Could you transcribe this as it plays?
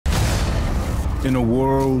In a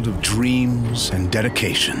world of dreams and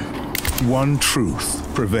dedication, one truth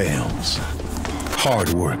prevails: hard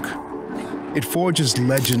work. It forges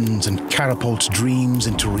legends and catapults dreams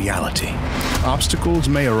into reality. Obstacles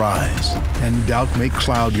may arise, and doubt may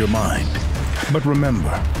cloud your mind. But remember,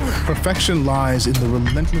 perfection lies in the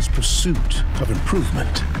relentless pursuit of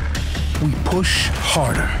improvement. We push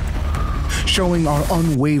harder, showing our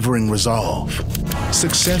unwavering resolve.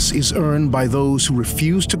 Success is earned by those who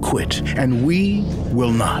refuse to quit, and we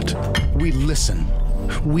will not. We listen,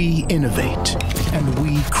 we innovate, and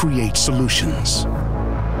we create solutions.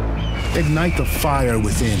 Ignite the fire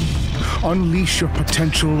within. Unleash your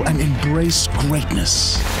potential and embrace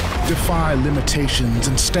greatness. Defy limitations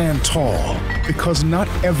and stand tall, because not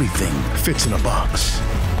everything fits in a box.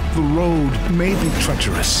 The road may be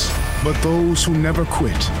treacherous, but those who never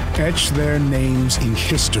quit etch their names in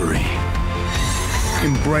history.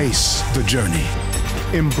 Embrace the journey.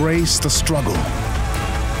 Embrace the struggle.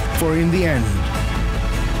 For in the end,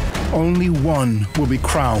 only one will be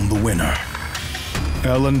crowned the winner.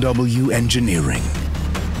 L&W Engineering.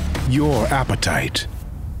 Your appetite,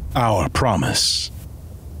 our promise.